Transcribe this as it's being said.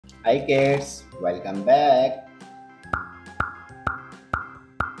Hi kids, welcome back.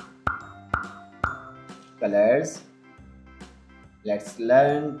 Colors. Let's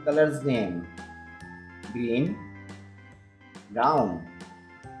learn colors name. Green, brown,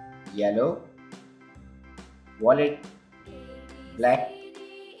 yellow, violet, black,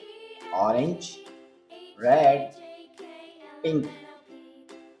 orange, red, pink,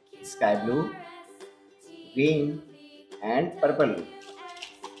 sky blue, green and purple.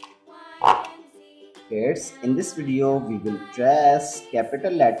 Kids, in this video we will trace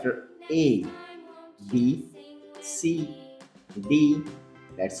capital letter A, B, C, D.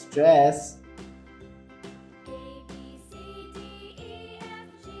 Let's trace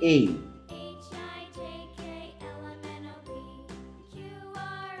A.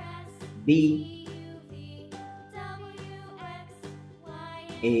 B.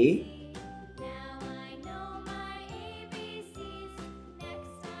 A.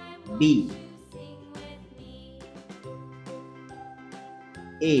 B.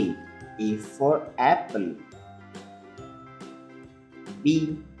 A for apple.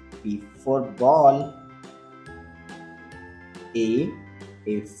 B for ball. A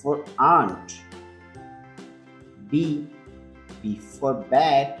for aunt. B for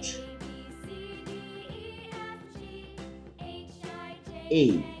bat.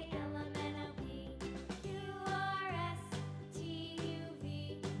 A.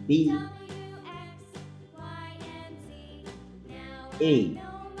 B. A.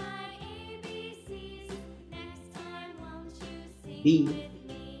 B.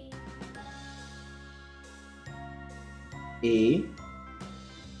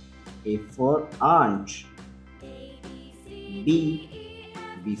 A for aunt. B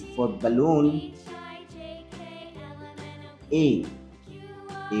for balloon. A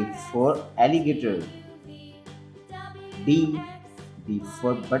for alligator. B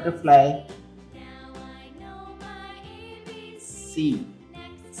for butterfly. C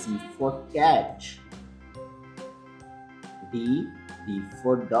for cat. D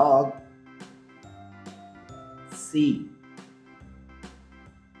for dog. C.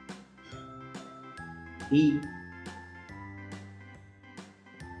 D.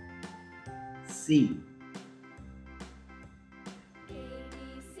 C.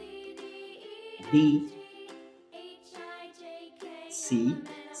 D.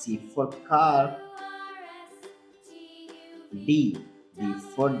 C for car. D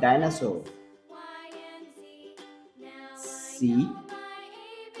for dinosaur. C.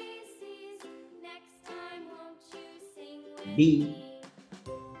 D.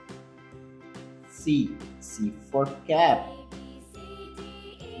 C for cap.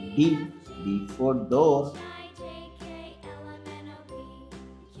 D for door.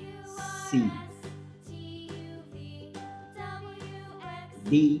 C.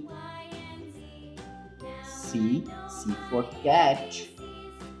 D. C for cat.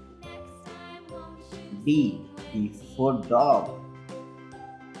 D for dog.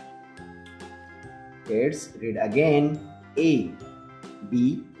 Kids, read again. A,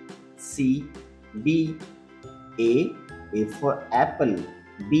 B, C, D. A for apple.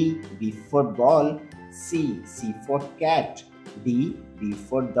 B for ball. C for cat. D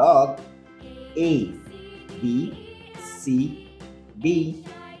for dog. A, B, C, D.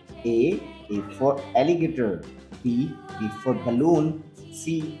 A for alligator. B for balloon.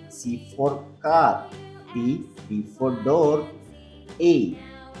 C for car. D for door. A,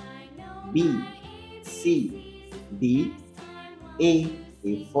 B, C, D. A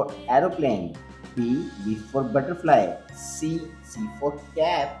for aeroplane. B for butterfly. C for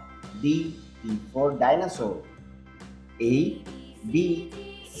cap. D for dinosaur. A, B,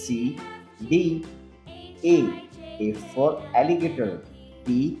 C, D. A for alligator.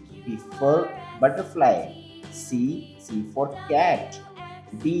 B for butterfly. C for cat.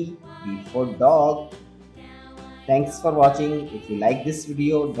 D for dog. Thanks for watching. If you like this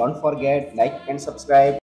video, don't forget like and subscribe.